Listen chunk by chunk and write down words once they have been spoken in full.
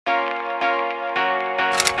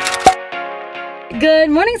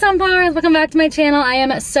Good morning, Sunflowers. Welcome back to my channel. I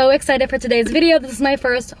am so excited for today's video. This is my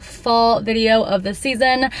first fall video of the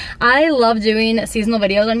season. I love doing seasonal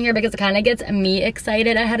videos on here because it kind of gets me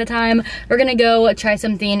excited ahead of time. We're gonna go try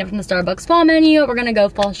something from the Starbucks fall menu. We're gonna go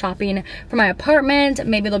fall shopping for my apartment.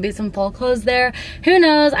 Maybe there'll be some fall clothes there. Who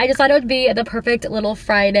knows? I just thought it would be the perfect little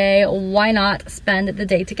Friday. Why not spend the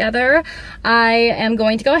day together? I am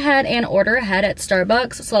going to go ahead and order ahead at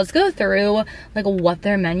Starbucks. So let's go through like what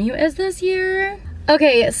their menu is this year.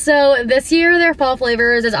 Okay, so this year their fall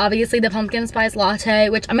flavors is obviously the pumpkin spice latte,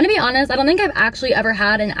 which I'm gonna be honest, I don't think I've actually ever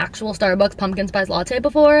had an actual Starbucks pumpkin spice latte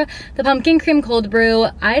before. The pumpkin cream cold brew,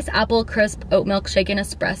 iced apple crisp oat milk shaken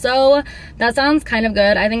espresso. That sounds kind of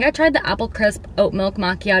good. I think I tried the apple crisp oat milk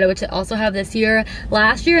macchiato, which I also have this year.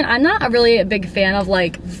 Last year, and I'm not a really big fan of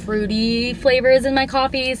like fruity flavors in my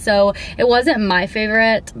coffee, so it wasn't my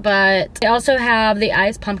favorite, but I also have the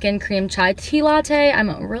iced pumpkin cream chai tea latte.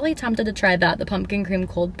 I'm really tempted to try that, the pumpkin cream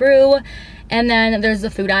cold brew. And then there's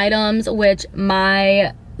the food items, which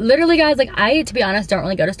literally guys, like I, to be honest, don't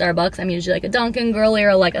really go to Starbucks. I'm usually like a Dunkin' girly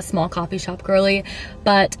or like a small coffee shop girly,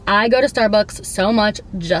 but I go to Starbucks so much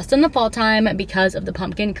just in the fall time because of the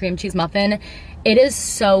pumpkin cream cheese muffin. It is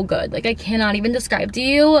so good. Like I cannot even describe to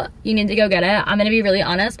you. You need to go get it. I'm gonna be really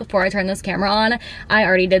honest, before I turn this camera on, I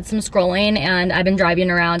already did some scrolling and I've been driving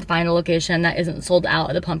around to find a location that isn't sold out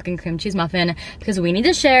of the pumpkin cream cheese muffin because we need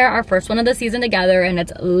to share our first one of the season together, and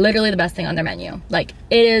it's literally the best thing on their menu. Like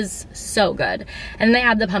it is so good. And they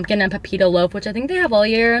have the pumpkin and pepito loaf, which I think they have all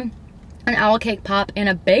year, an owl cake pop, and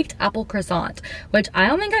a baked apple croissant, which I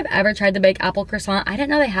don't think I've ever tried the baked apple croissant. I didn't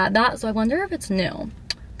know they had that, so I wonder if it's new.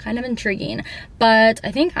 Kind of intriguing. But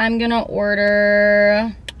I think I'm gonna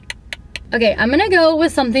order, okay, I'm gonna go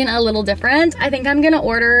with something a little different. I think I'm gonna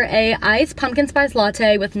order a iced pumpkin spice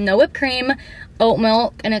latte with no whipped cream, oat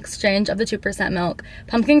milk in exchange of the 2% milk,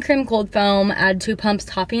 pumpkin cream cold foam, add 2 pumps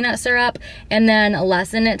toffee nut syrup, and then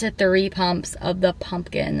lessen it to 3 pumps of the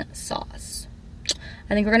pumpkin sauce.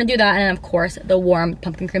 I think we're gonna do that, and then of course the warm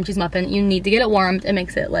pumpkin cream cheese muffin. You need to get it warmed. It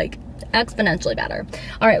makes it like exponentially better.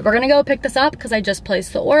 All right, we're gonna go pick this up because I just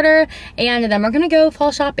placed the order, and then we're gonna go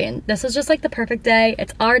fall shopping. This is just like the perfect day.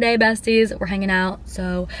 It's our day, besties. We're hanging out.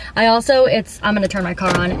 So I'm gonna turn my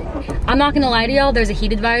car on. I'm not gonna lie to y'all, there's a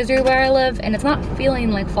heat advisory where I live and it's not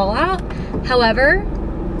feeling like fall out. However,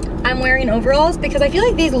 I'm wearing overalls because I feel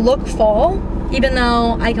like these look fall, even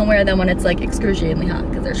though I can wear them when it's like excruciatingly hot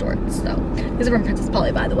because they're shorts. So these are from Princess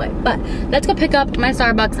Polly, by the way. But let's go pick up my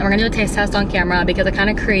Starbucks and we're gonna do a taste test on camera because I kind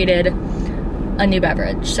of created a new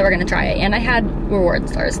beverage. So we're gonna try it. And I had reward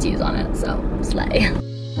stars to use on it, so slay.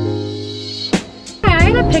 Okay, I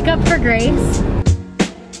had a pickup for Grace.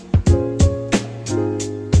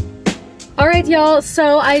 Alright y'all,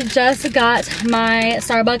 so I just got my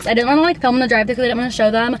Starbucks. I didn't want to like film the drive because I didn't want to show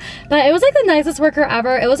them, but it was like the nicest worker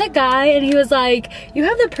ever. It was a guy and he was like, "You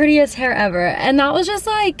have the prettiest hair ever," and that was just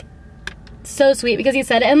like so sweet because he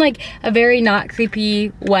said it in like a very not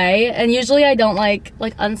creepy way. And usually I don't like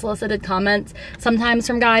unsolicited comments sometimes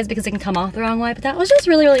from guys because it can come off the wrong way, but that was just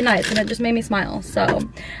really, really nice and it just made me smile. So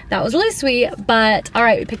that was really sweet. But all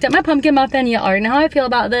right, we picked up my pumpkin muffin. You already know how I feel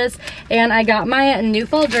about this. And I got my new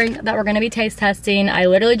fall drink that we're gonna be taste testing. I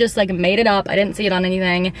literally just like made it up. I didn't see it on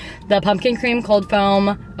anything. The pumpkin cream cold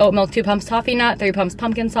foam, oat milk 2 pumps toffee nut, 3 pumps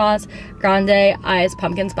pumpkin sauce, grande iced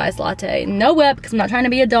pumpkin spice latte. No whip because I'm not trying to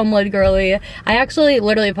be a dumb lid girly. I actually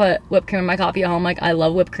literally put whipped cream in my coffee at home. Like I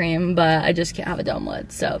love whipped cream, but I just can't have a dome lid.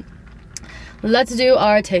 So let's do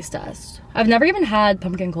our taste test. I've never even had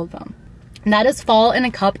pumpkin cold foam. And that is fall in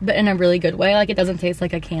a cup, but in a really good way. Like it doesn't taste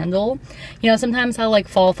like a candle. You know, sometimes how like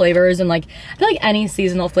fall flavors and like I feel like any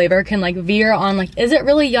seasonal flavor can like veer on like, is it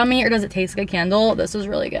really yummy or does it taste like a candle? This is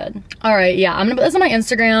really good. All right, yeah, I'm gonna put this on my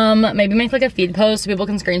Instagram, maybe make like a feed post so people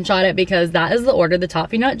can screenshot it because that is the order. The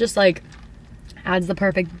toffee nut just like adds the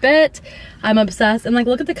perfect bit. I'm obsessed, and like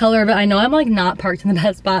look at the color of it. I know I'm like not parked in the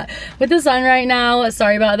best spot with the sun right now,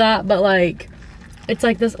 sorry about that, but like it's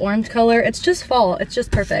like this orange color. It's just fall. It's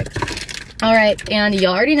just perfect. All right, and you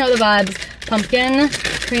already know the vibes. Pumpkin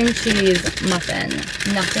cream cheese muffin.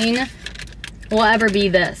 Nothing will ever be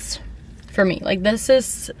this for me. Like this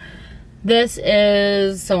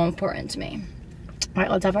is so important to me. All right,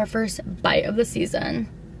 let's have our first bite of the season.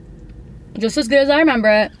 Just as good as I remember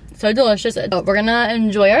it. So delicious. So we're gonna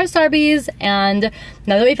enjoy our Starbies, and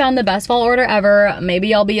now that we found the best fall order ever,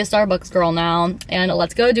 maybe I'll be a Starbucks girl now, and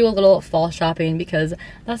let's go do a little fall shopping because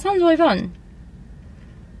that sounds really fun.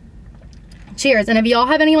 Cheers. And if y'all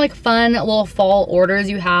have any like fun little fall orders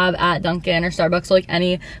you have at Dunkin' or Starbucks, or like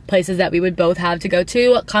any places that we would both have to go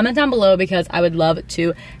to, comment down below because I would love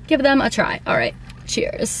to give them a try. All right,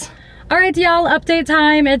 cheers. All right, y'all, update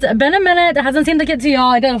time. It's been a minute. It hasn't seemed to get to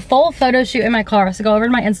y'all. I did a full photo shoot in my car, so go over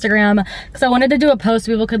to my Instagram because I wanted to do a post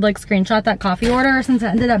so people could like screenshot that coffee order since it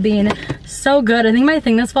ended up being so good. I think my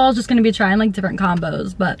thing this fall is just gonna be trying like different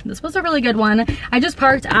combos, but this was a really good one. I just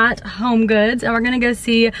parked at Home Goods and we're gonna go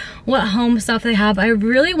see what home stuff they have. I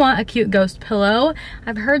really want a cute ghost pillow.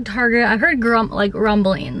 I've heard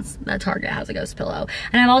rumblings that Target has a ghost pillow.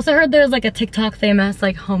 And I've also heard there's like a TikTok famous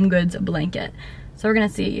like Home Goods blanket. So we're gonna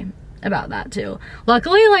see about that too.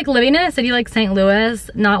 Luckily, like living in a city like St. Louis,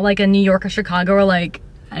 not like a New York or Chicago, or like,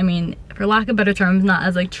 I mean, for lack of better terms, not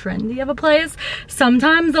as like trendy of a place.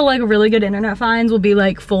 Sometimes the like really good internet finds will be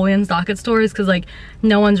like fully in stock at stores because like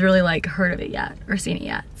no one's really like heard of it yet or seen it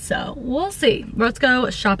yet. So we'll see. Let's go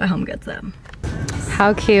shop at Home Goods then.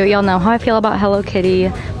 How cute. Y'all know how I feel about Hello Kitty.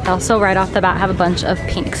 They also right off the bat have a bunch of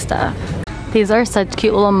pink stuff. These are such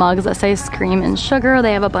cute little mugs that say Scream and Sugar.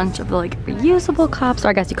 They have a bunch of like reusable cups, or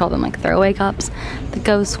I guess you call them like throwaway cups. The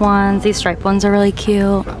ghost ones, these striped ones are really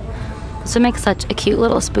cute. This would make such a cute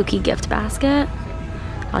little spooky gift basket.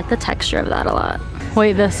 I like the texture of that a lot.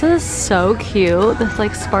 Wait, this is so cute. This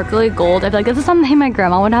like sparkly gold. I feel like this is something my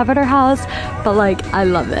grandma would have at her house, but like I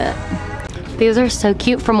love it. These are so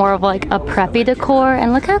cute for more of like a preppy decor,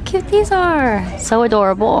 and look how cute these are. So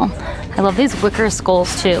adorable. I love these wicker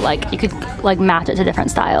skulls too. Like you could like match it to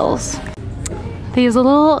different styles. These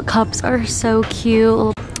little cups are so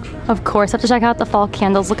cute. Of course, I have to check out the fall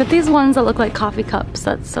candles. Look at these ones that look like coffee cups.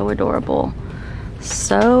 That's so adorable.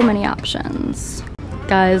 So many options.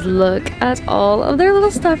 Guys, look at all of their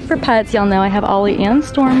little stuff for pets. Y'all know I have Ollie and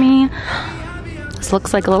Stormy. This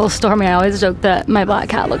looks like a little Stormy. I always joke that my black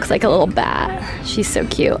cat looks like a little bat. She's so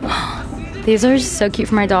cute. These are so cute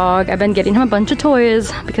for my dog. I've been getting him a bunch of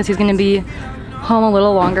toys because he's gonna be home a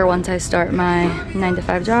little longer once I start my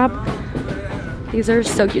 9-to-5 job. These are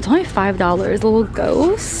so cute. It's only $5, little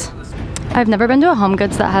ghosts. I've never been to a Home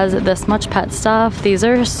Goods that has this much pet stuff. These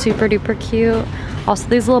are super duper cute. Also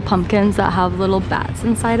these little pumpkins that have little bats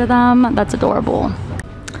inside of them. That's adorable.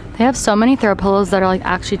 They have so many throw pillows that are like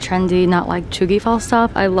actually trendy, not like chuggy fall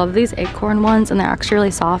stuff. I love these acorn ones and they're actually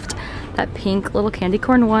really soft. That pink little candy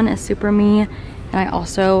corn one is super me. And I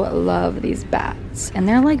also love these bats and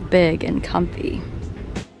they're like big and comfy.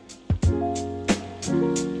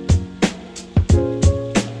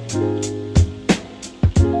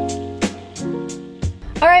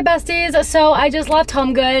 Alright besties, so I just left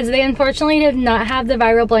Home Goods. They unfortunately did not have the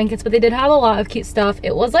viral blankets, but they did have a lot of cute stuff.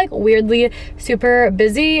 It was like weirdly super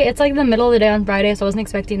busy. It's like the middle of the day on Friday, so I wasn't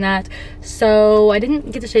expecting that. So I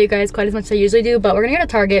didn't get to show you guys quite as much as I usually do, but we're gonna go to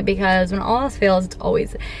Target because when all else fails, it's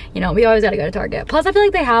always, you know, we always gotta go to Target. Plus I feel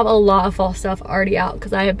like they have a lot of fall stuff already out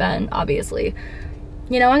because I have been, obviously,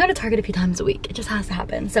 you know, I go to Target a few times a week. It just has to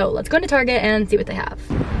happen. So let's go into Target and see what they have.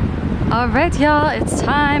 All right, y'all, it's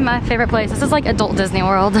time. My favorite place. This is like adult Disney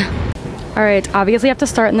World. All right, obviously you have to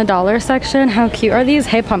start in the dollar section. How cute are these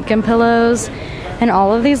Hey Pumpkin pillows and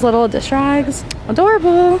all of these little dish rags?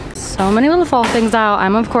 Adorable. So many little fall things out.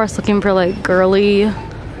 I'm of course looking for like girly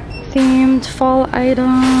themed fall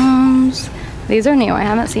items. These are new, I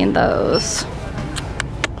haven't seen those.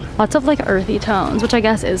 Lots of like earthy tones, which I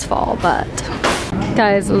guess is fall, but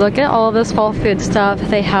guys, look at all of this fall food stuff.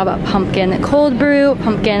 They have a pumpkin cold brew,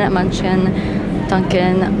 pumpkin munchkin,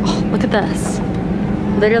 Dunkin'. Oh, look at this.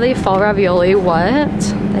 Literally fall ravioli. What?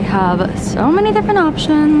 They have so many different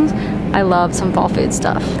options. I love some fall food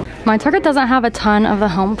stuff. My Target doesn't have a ton of the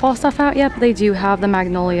home fall stuff out yet, but they do have the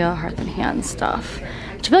Magnolia Hearth and Hand stuff,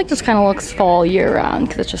 which I feel like just kind of looks fall year round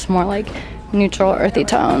because it's just more like neutral earthy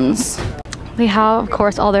tones. They have, of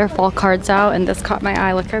course, all their fall cards out, and this caught my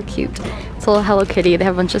eye. Look how cute. It's a little Hello Kitty. They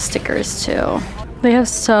have a bunch of stickers too. They have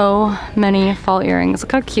so many fall earrings.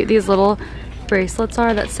 Look how cute these little bracelets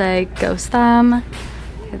are that say Ghost Them.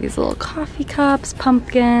 They have these little coffee cups,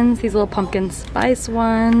 pumpkins, these little pumpkin spice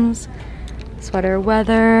ones, sweater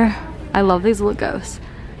weather. I love these little ghosts.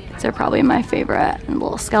 These are probably my favorite. And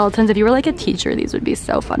little skeletons. If you were like a teacher, these would be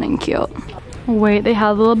so fun and cute. Wait, they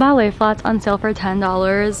have little ballet flats on sale for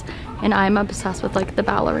 $10. And I'm obsessed with like the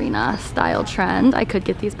ballerina style trend. I could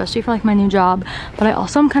get these, especially for like my new job, but I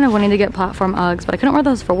also am kind of wanting to get platform Uggs, but I couldn't wear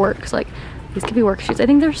those for work, so like these could be work shoes. I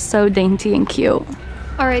think they're so dainty and cute.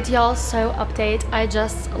 All right, y'all, so update. I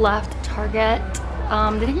just left Target.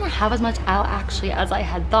 They didn't have as much out actually as I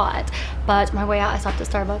had thought, but my way out I stopped at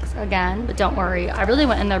Starbucks again, but don't worry, I really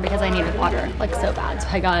went in there because I needed water like so bad. So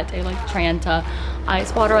I got a like Tranta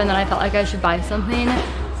ice water, and then I felt like I should buy something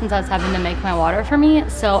since I was having to make my water for me.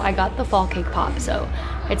 So I got the fall cake pop. So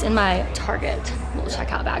it's in my Target little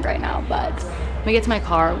checkout bag right now, but when we get to my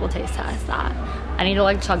car, we'll taste test that. I need to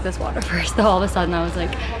like chug this water first though. All of a sudden I was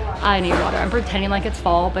like, I need water. I'm pretending like it's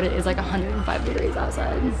fall, but it is like 105 degrees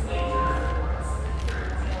outside.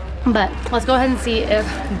 But let's go ahead and see if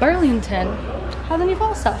Burlington has any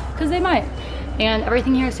fall stuff, because they might. And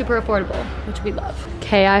everything here is super affordable, which we love.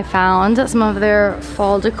 Okay, I found some of their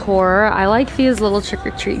fall decor. I like these little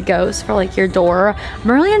trick-or-treat ghosts for like your door.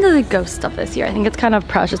 I'm really into the ghost stuff this year. I think it's kind of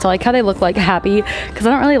precious. I like how they look like happy, because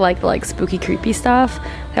I don't really like the like spooky, creepy stuff.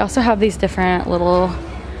 They also have these different little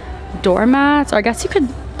doormats, or I guess you could,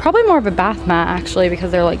 probably more of a bath mat actually,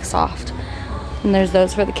 because they're like soft. And there's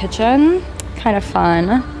those for the kitchen. Kind of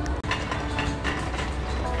fun.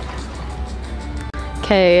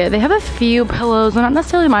 Okay, they have a few pillows. They're not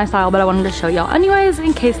necessarily my style, but I wanted to show y'all anyways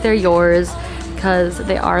in case they're yours, because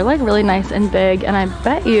they are like really nice and big. And I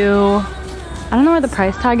bet you, I don't know where the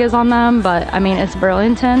price tag is on them, but I mean, it's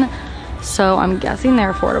Burlington, so I'm guessing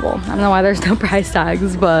they're affordable. I don't know why there's no price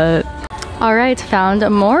tags, but all right, found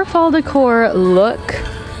more fall decor. Look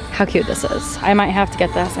how cute this is. I might have to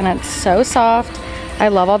get this, and it's so soft. I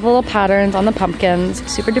love all the little patterns on the pumpkins.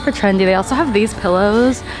 Super duper trendy. They also have these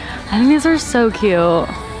pillows. I think these are so cute.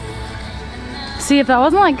 See, if that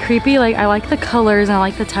wasn't like creepy, like I like the colors and I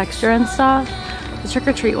like the texture and stuff. The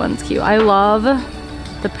trick-or-treat one's cute. I love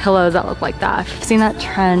the pillows that look like that. I've seen that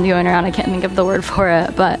trend going around. I can't think of the word for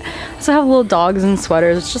it, but I also have little dogs and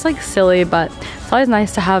sweaters. It's just like silly, but it's always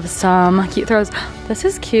nice to have some cute throws. This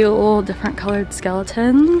is cute, little different colored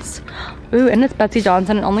skeletons. Ooh, and it's Betsey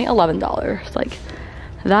Johnson and only $11. Like,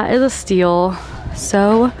 that is a steal.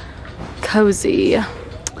 So cozy.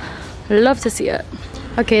 Love to see it.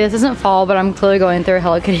 Okay, this isn't fall, but I'm clearly going through a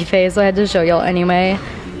Hello Kitty phase, so I had to show y'all anyway.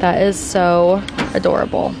 That is so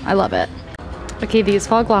adorable. I love it. Okay, these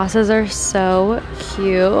fall glasses are so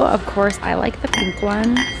cute. Of course, I like the pink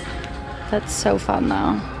one. That's so fun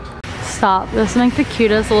though. Stop. This is like the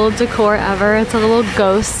cutest little decor ever. It's a little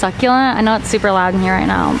ghost succulent. I know it's super loud in here right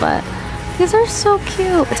now, but these are so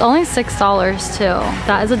cute. It's only $6 too.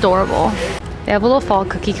 That is adorable. They have little fall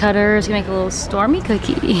cookie cutters. You make a little stormy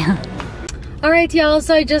cookie. All right, y'all,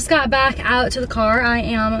 so I just got back out to the car. I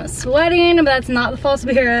am sweating, but that's not the fall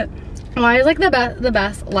spirit. Why is like the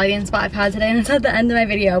best lighting spot I've had today, and it's at the end of my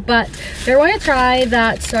video. But they're going to try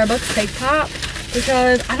that Starbucks Cake Pop,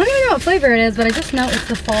 because I don't even know what flavor it is, but I just know it's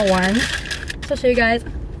the fall one. So I'll show you guys.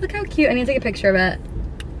 Look how cute. I need to take a picture of it.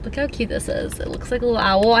 Look how cute this is. It looks like a little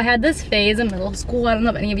owl. I had this phase in middle school. I don't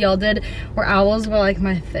know if any of y'all did, where owls were like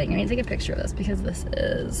my thing. I need to take a picture of this because this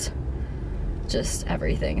is just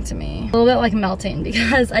everything to me. A little bit like melting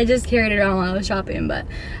because I just carried it around while I was shopping. But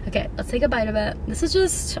okay, let's take a bite of it. This is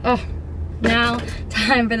just, oh, now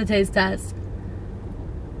time for the taste test.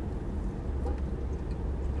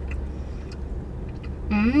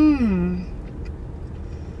 Mmm.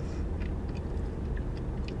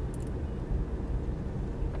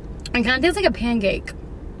 It kind of tastes like a pancake,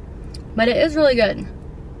 but it is really good.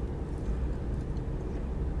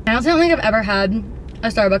 I don't think I've ever had a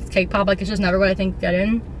Starbucks cake pop. Like, it's just never what I think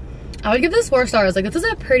getting. I would give this 4 stars. Like, this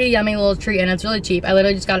is a pretty yummy little treat, and it's really cheap. I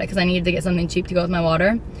literally just got it because I needed to get something cheap to go with my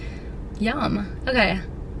water. Yum. Okay.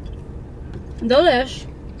 Delish.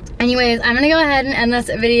 Anyways, I'm gonna go ahead and end this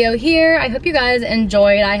video here. I hope you guys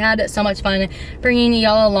enjoyed. I had so much fun bringing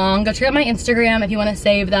y'all along. Go check out my Instagram if you want to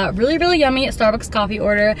save that really, really yummy Starbucks coffee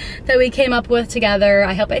order that we came up with together.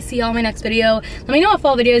 I hope I see y'all in my next video. Let me know what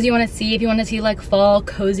fall videos you want to see. If you want to see like fall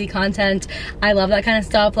cozy content, I love that kind of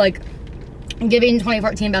stuff. Like giving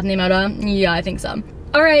 2014 Bethany Moda. Yeah, I think so.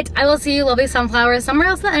 All right, I will see you lovely sunflowers somewhere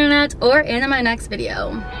else on the internet or in my next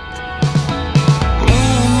video.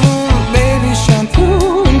 Baby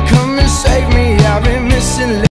shampoo, come and save me. I've been missing